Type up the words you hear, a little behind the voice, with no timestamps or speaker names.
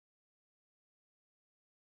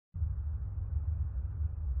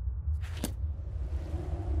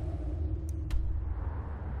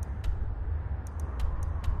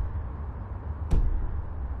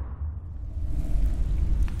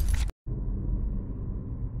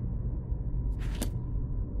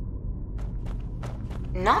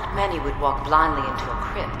Not many would walk blindly into a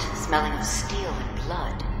crypt, smelling of steel and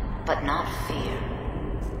blood, but not fear.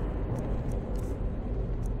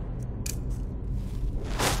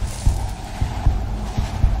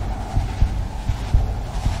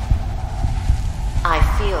 I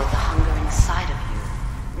feel the hunger inside of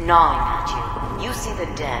you, gnawing at you. You see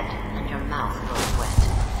the dead, and your mouth grows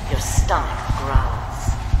wet. Your stomach growls.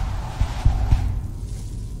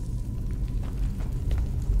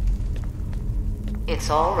 It's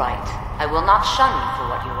all right. I will not shun you for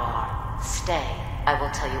what you are. Stay. I will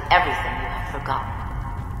tell you everything you have forgotten.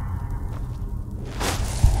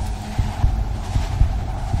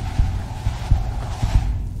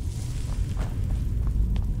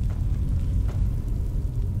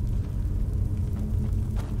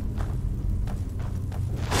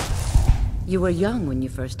 You were young when you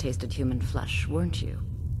first tasted human flesh, weren't you?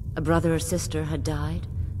 A brother or sister had died?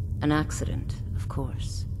 An accident, of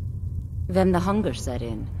course. Then the hunger set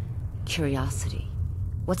in. Curiosity.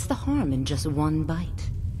 What's the harm in just one bite?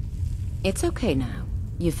 It's okay now.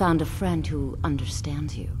 You found a friend who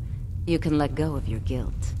understands you. You can let go of your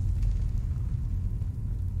guilt.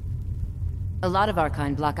 A lot of our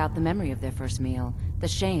kind block out the memory of their first meal. The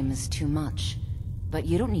shame is too much. But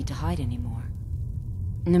you don't need to hide anymore.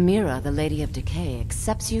 Namira, the Lady of Decay,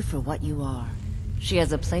 accepts you for what you are. She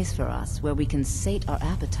has a place for us where we can sate our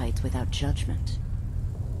appetites without judgment.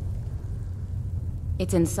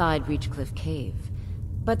 It's inside Reachcliff Cave,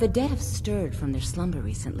 but the dead have stirred from their slumber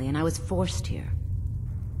recently, and I was forced here.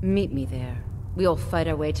 Meet me there. We'll fight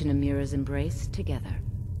our way to Namira's embrace together.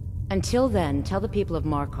 Until then, tell the people of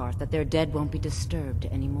Markarth that their dead won't be disturbed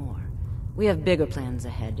anymore. We have bigger plans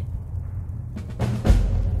ahead.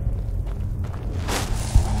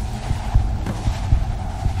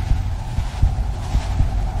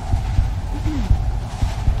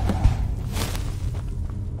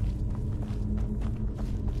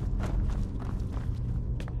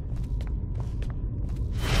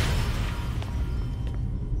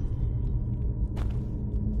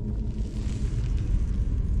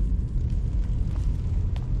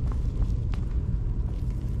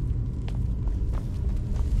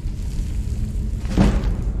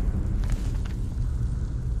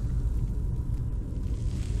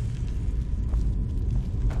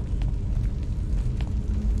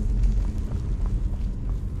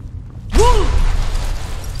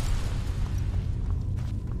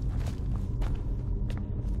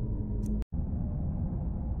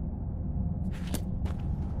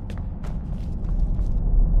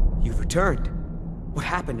 Returned. What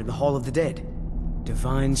happened in the Hall of the Dead?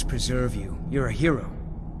 Divines preserve you. You're a hero.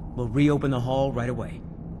 We'll reopen the hall right away.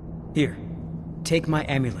 Here, take my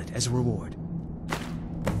amulet as a reward.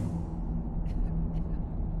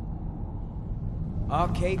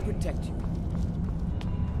 Arkay protect you.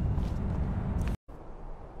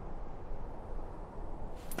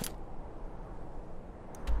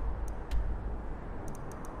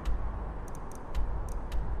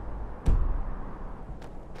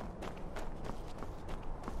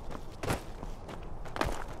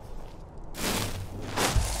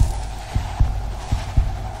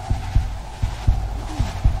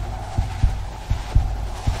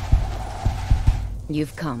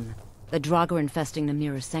 You've come. The Draugr infesting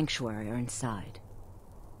Namira's sanctuary are inside.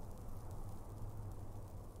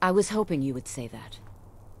 I was hoping you would say that.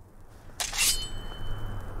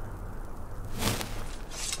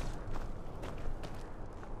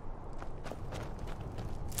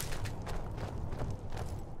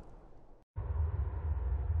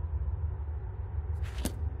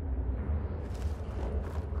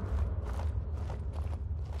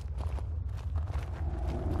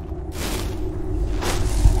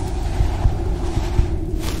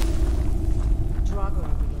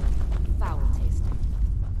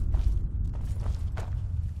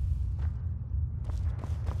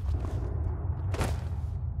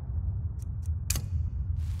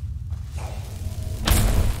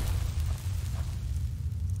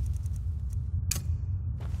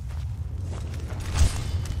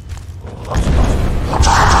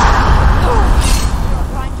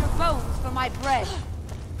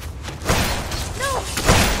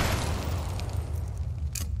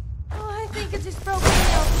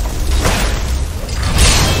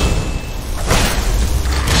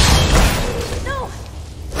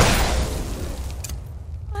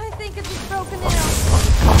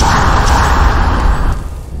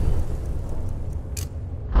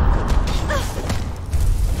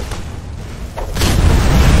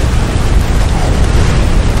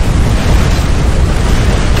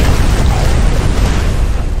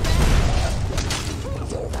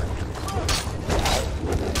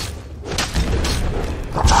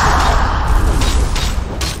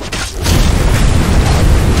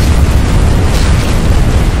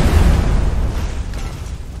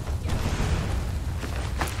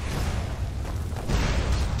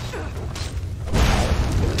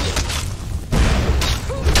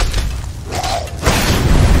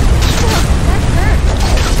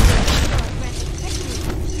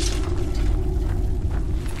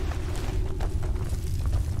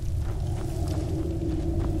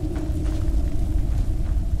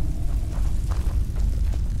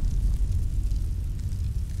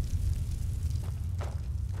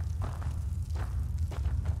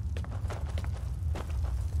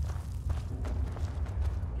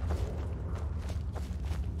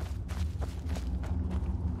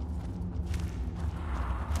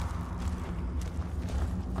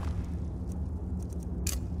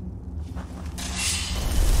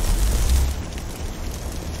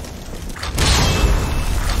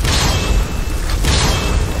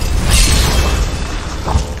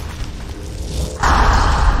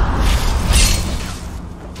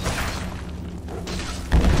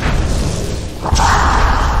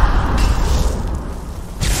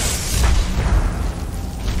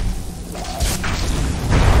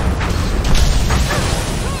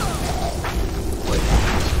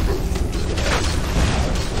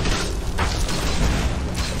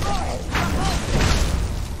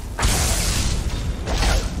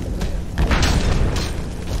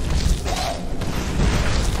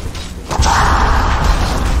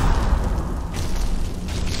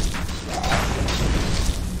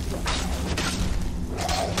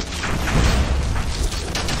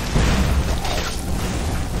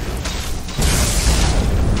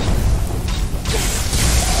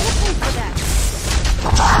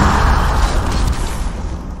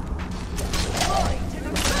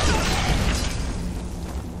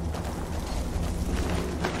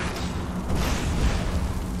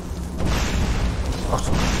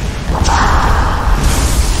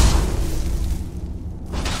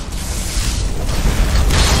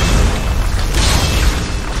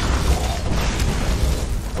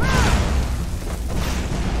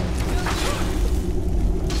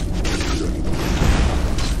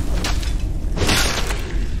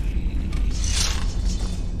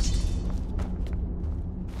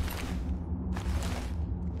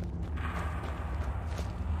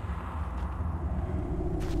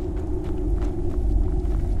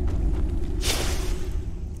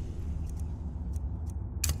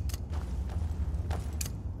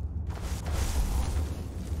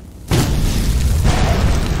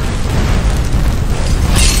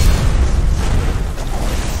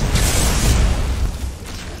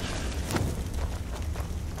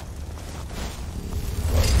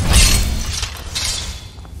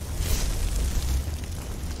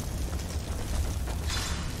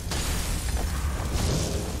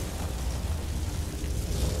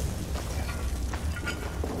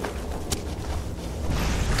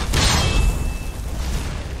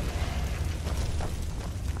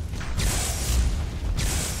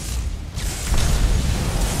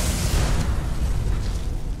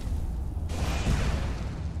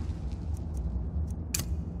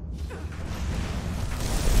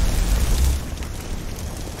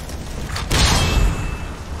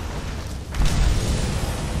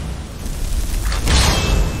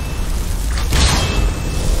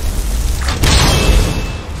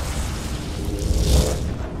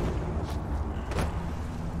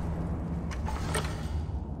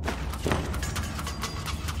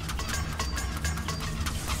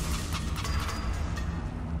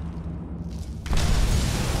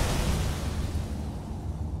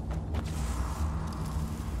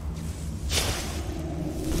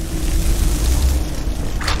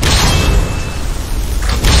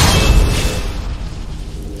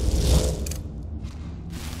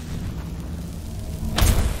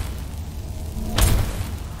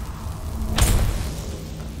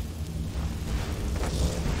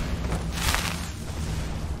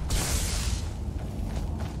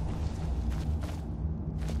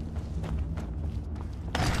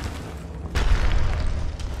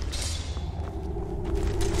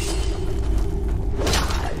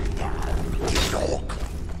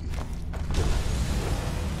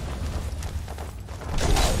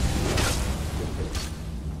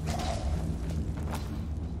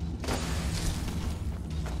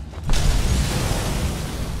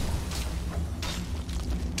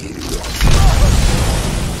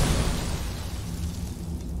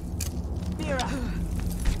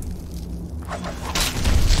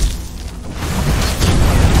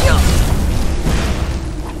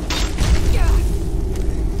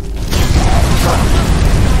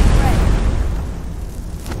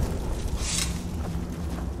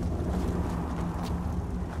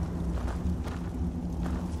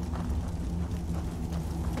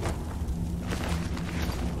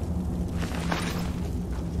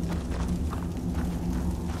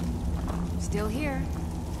 Still here.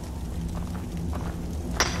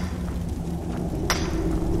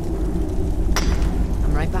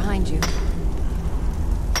 I'm right behind you.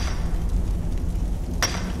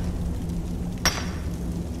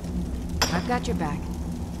 I've got your back.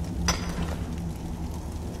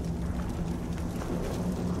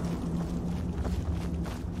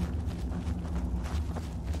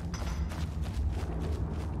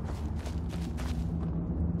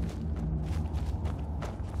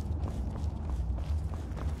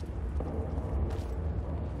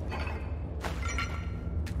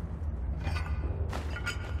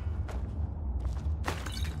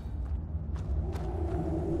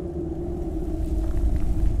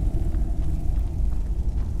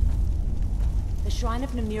 Shrine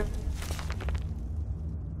of Namur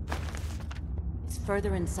is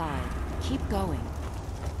further inside. Keep going.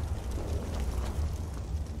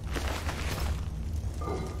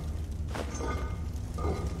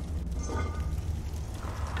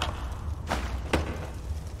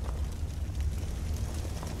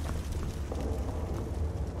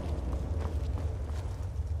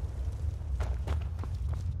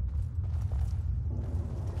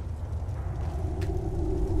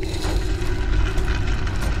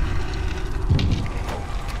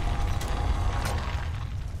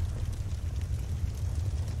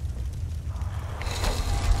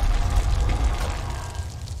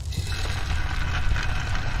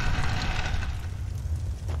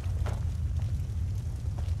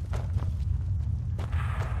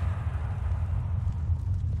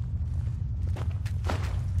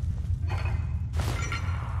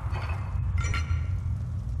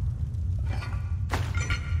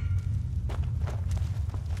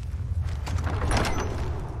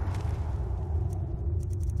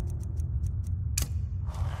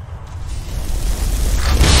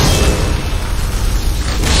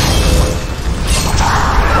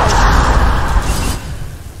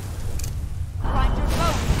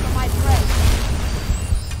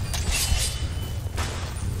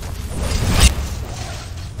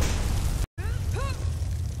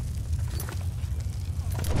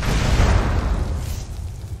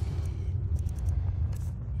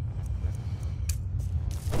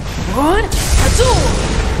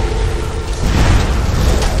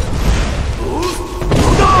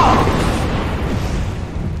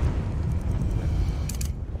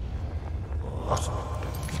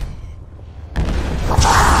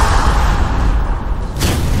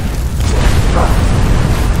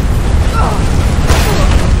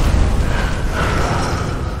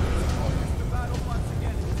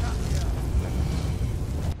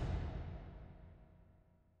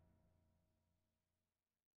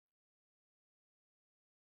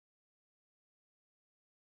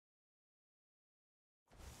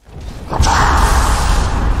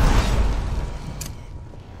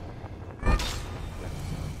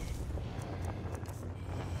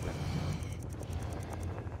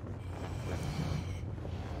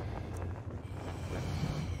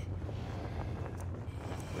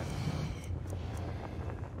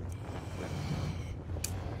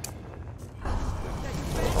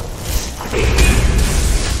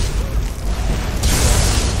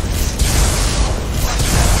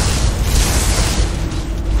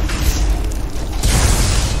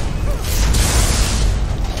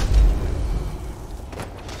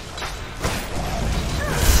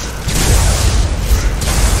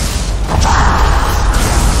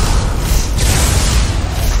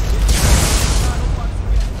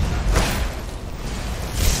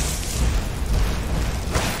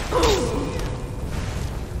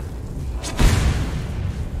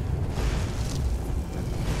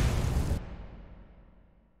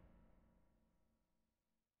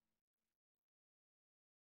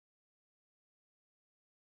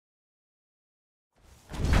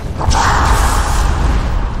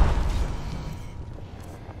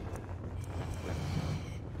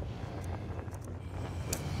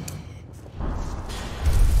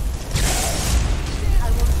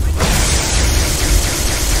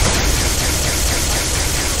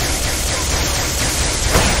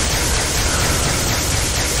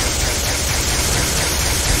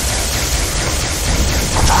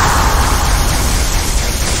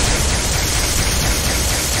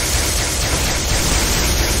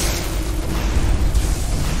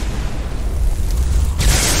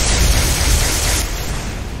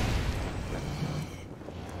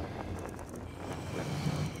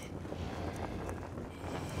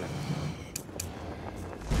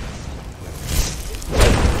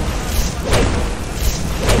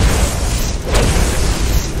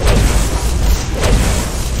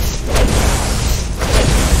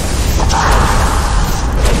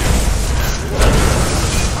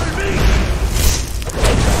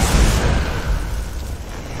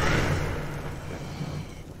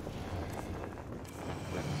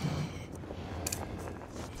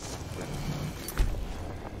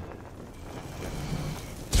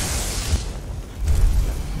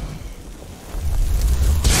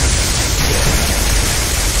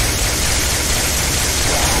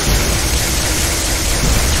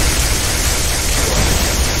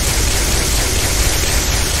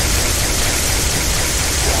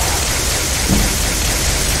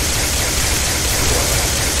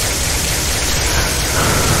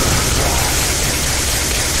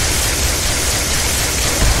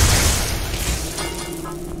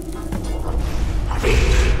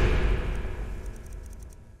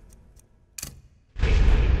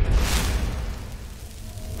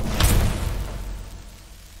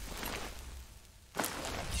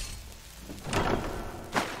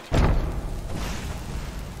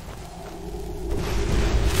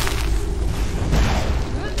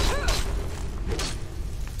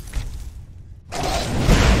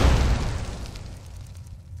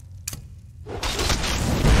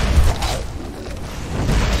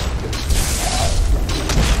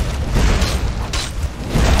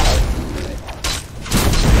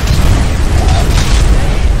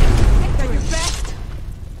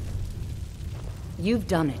 You've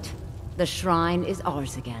done it. The shrine is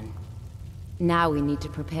ours again. Now we need to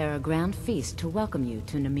prepare a grand feast to welcome you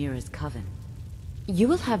to Namira's coven. You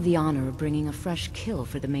will have the honor of bringing a fresh kill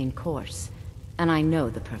for the main course, and I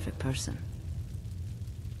know the perfect person.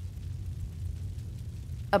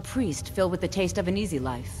 A priest filled with the taste of an easy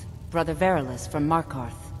life, Brother Verilus from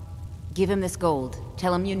Markarth. Give him this gold,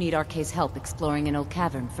 tell him you need Arkay's help exploring an old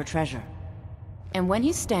cavern for treasure. And when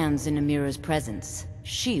he stands in Namira's presence,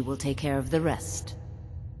 she will take care of the rest.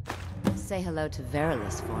 Say hello to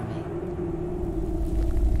Verilus for me.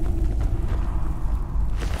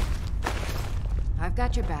 I've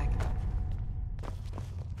got your back.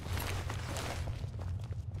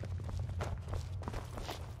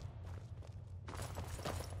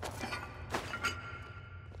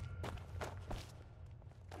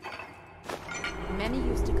 Many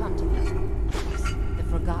used to come to these caves, the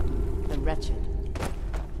forgotten, the wretched.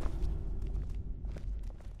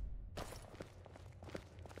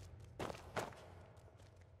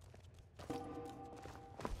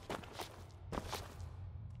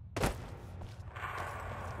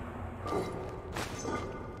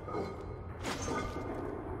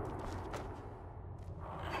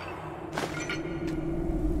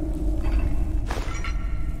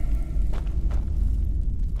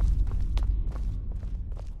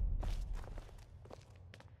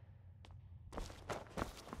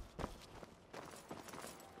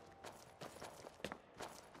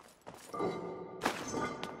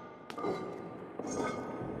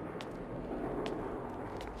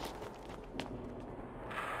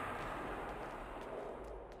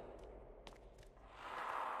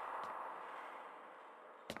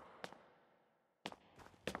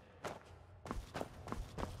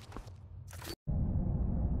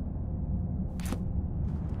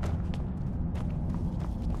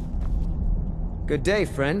 Good day,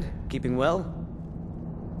 friend. Keeping well?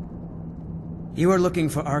 You are looking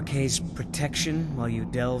for Arkay's protection while you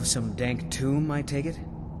delve some dank tomb, I take it?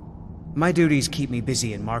 My duties keep me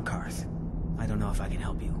busy in Markarth. I don't know if I can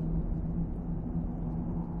help you.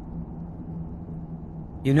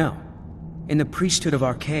 You know, in the priesthood of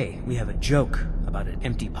Arkay, we have a joke about an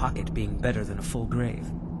empty pocket being better than a full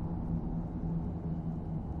grave.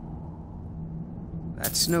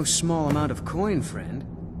 That's no small amount of coin, friend.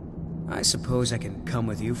 I suppose I can come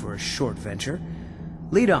with you for a short venture.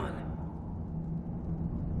 Lead on.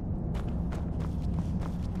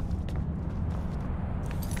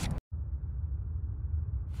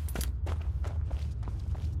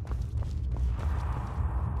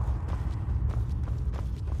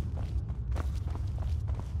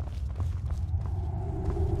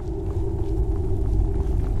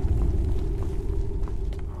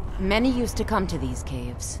 Many used to come to these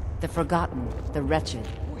caves, the forgotten, the wretched.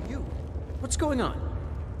 Who are you? What's going on?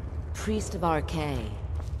 Priest of Arkay,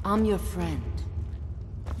 I'm your friend.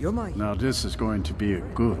 You're my... Now this is going to be a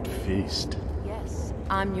good feast. Yes,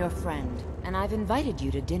 I'm your friend, and I've invited you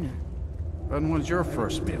to dinner. When was your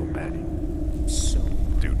first meal, Patty? So...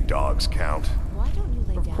 Do dogs count? Why don't you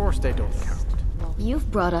lay down? Of course they don't count. You've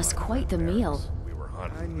brought us quite the meal. We were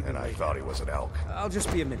hunting, and I thought he was an elk. I'll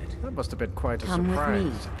just be a minute. That must have been quite a Come surprise.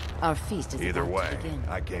 with me. Our feast is Either about way, to begin.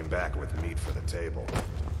 I came back with meat for the table.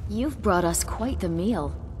 You've brought us quite the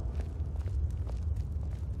meal.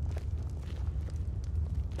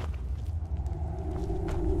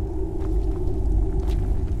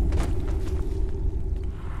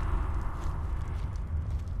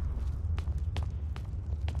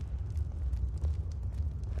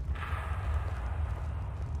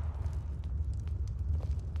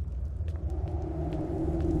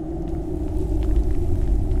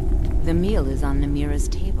 The meal is on Namira's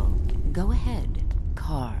table. Go ahead,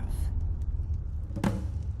 carve.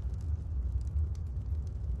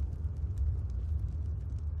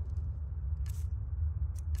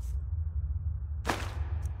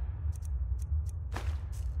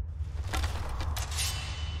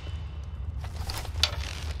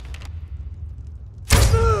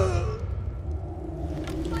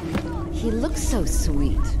 He looks so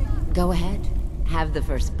sweet. Go ahead, have the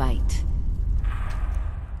first bite.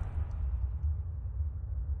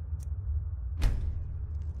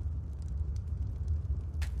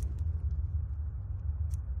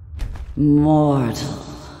 Mortal,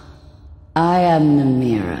 I am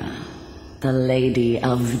Namira, the Lady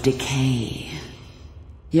of Decay.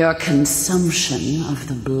 Your consumption of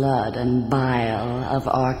the blood and bile of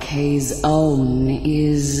Arkay's own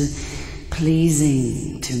is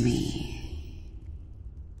pleasing to me.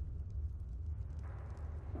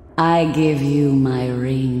 I give you my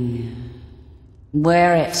ring.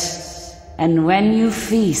 Wear it, and when you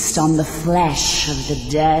feast on the flesh of the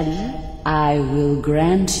dead, I will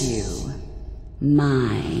grant you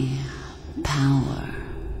My power.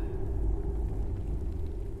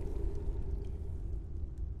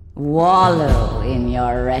 Wallow in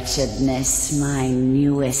your wretchedness, my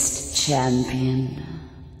newest champion.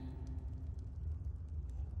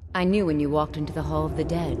 I knew when you walked into the Hall of the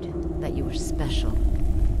Dead that you were special.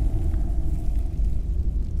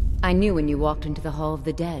 I knew when you walked into the Hall of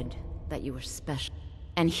the Dead that you were special.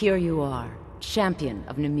 And here you are, champion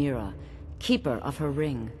of Namira, keeper of her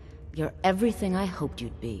ring. You're everything I hoped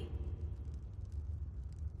you'd be.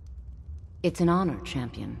 It's an honor,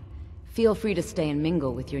 champion. Feel free to stay and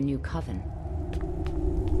mingle with your new coven.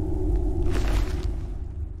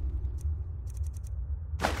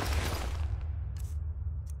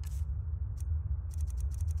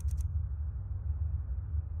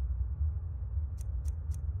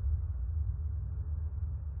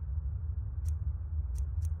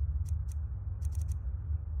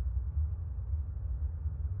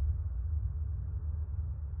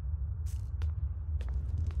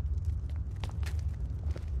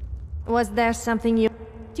 Was there something you...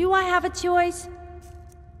 Do I have a choice?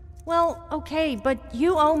 Well, okay, but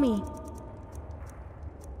you owe me.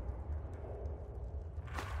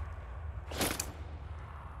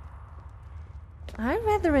 I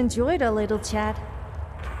rather enjoyed our little chat.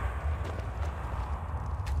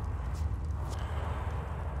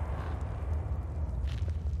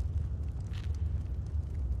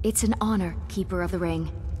 It's an honor, Keeper of the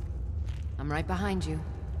Ring. I'm right behind you.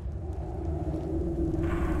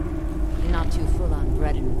 Not too full on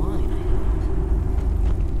bread and wine,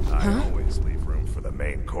 I hope. I always leave room for the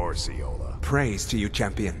main course, Eola. Praise to you,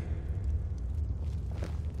 champion.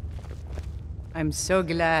 I'm so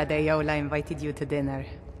glad eola invited you to dinner.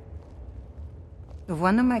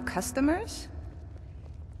 One of my customers?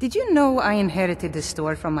 Did you know I inherited the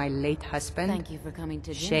store from my late husband? Thank you for coming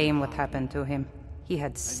to dinner. Shame what happened to him. He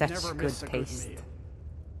had such good taste.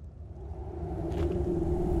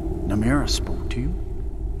 Namira spoke to you?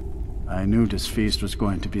 I knew this feast was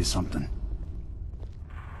going to be something.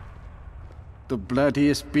 The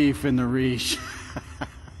bloodiest beef in the Reach.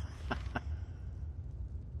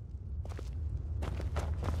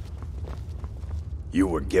 You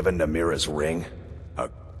were given Namira's ring?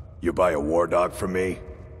 You buy a war dog from me?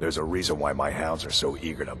 There's a reason why my hounds are so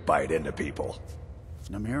eager to bite into people.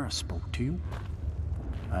 Namira spoke to you?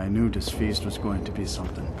 I knew this feast was going to be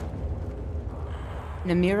something.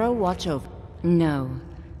 Namira, watch over. No.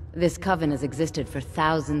 This coven has existed for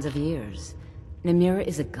thousands of years. Namira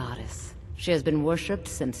is a goddess. She has been worshipped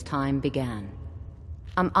since time began.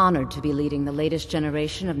 I'm honored to be leading the latest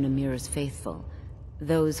generation of Namira's faithful,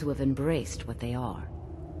 those who have embraced what they are.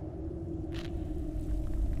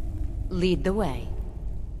 Lead the way.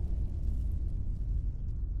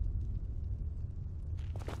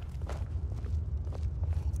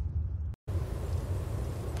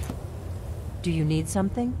 Do you need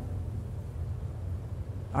something?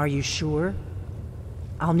 Are you sure?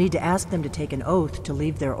 I'll need to ask them to take an oath to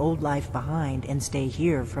leave their old life behind and stay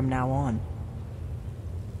here from now on.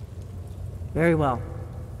 Very well.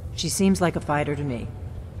 She seems like a fighter to me.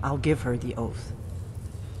 I'll give her the oath.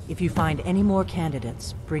 If you find any more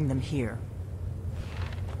candidates, bring them here.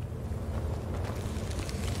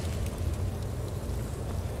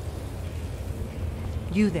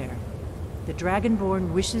 You there. The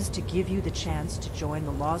Dragonborn wishes to give you the chance to join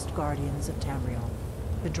the Lost Guardians of Tamriel.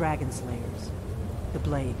 The Dragon Slayers. The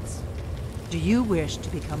Blades. Do you wish to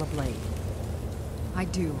become a Blade? I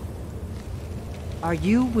do. Are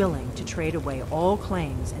you willing to trade away all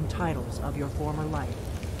claims and titles of your former life?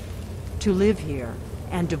 To live here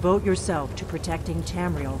and devote yourself to protecting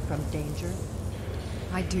Tamriel from danger?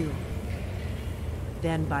 I do.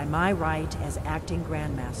 Then by my right as acting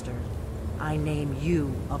Grandmaster, I name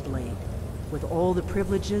you a Blade, with all the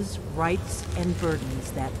privileges, rights, and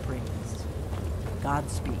burdens that brings.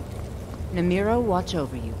 Godspeed. Namira, watch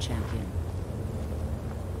over you, champion.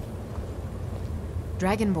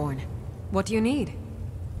 Dragonborn, what do you need?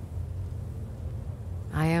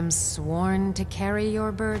 I am sworn to carry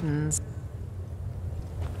your burdens.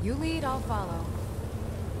 You lead, I'll follow.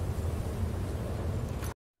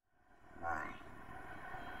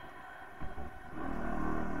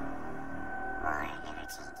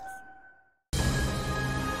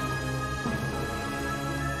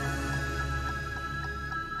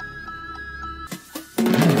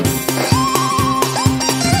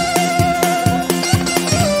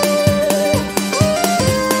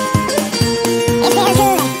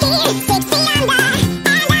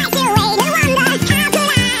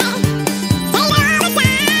 Say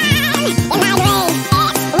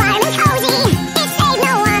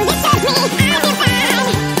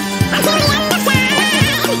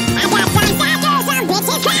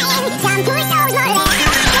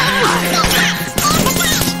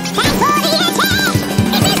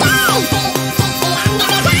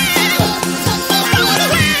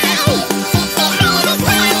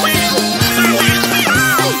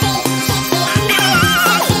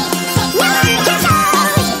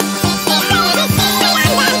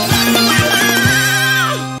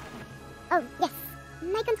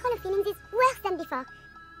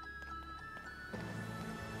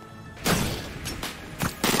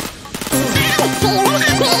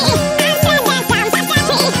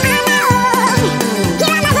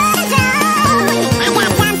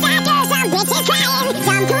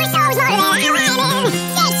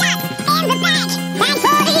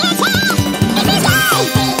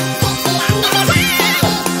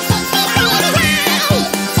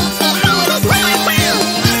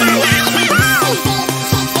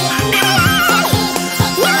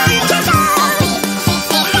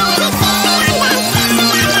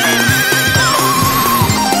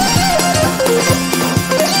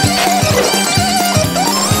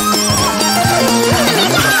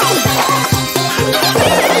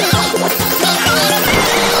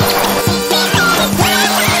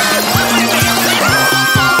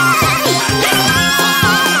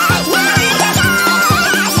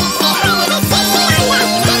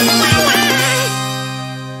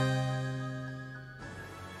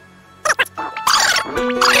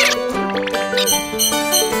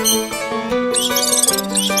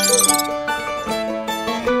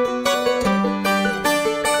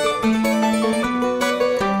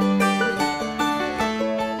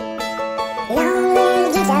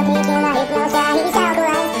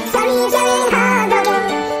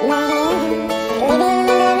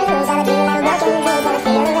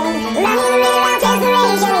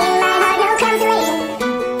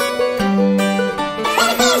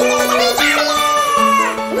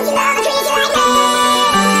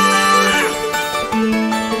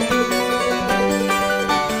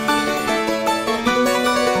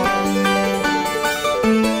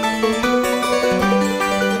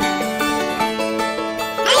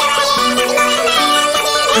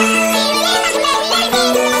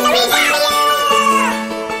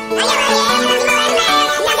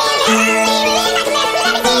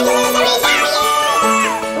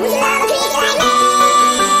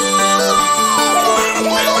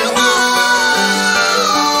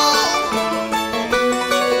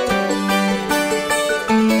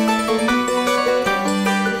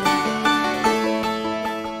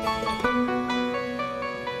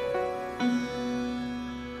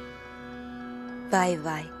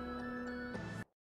Levi.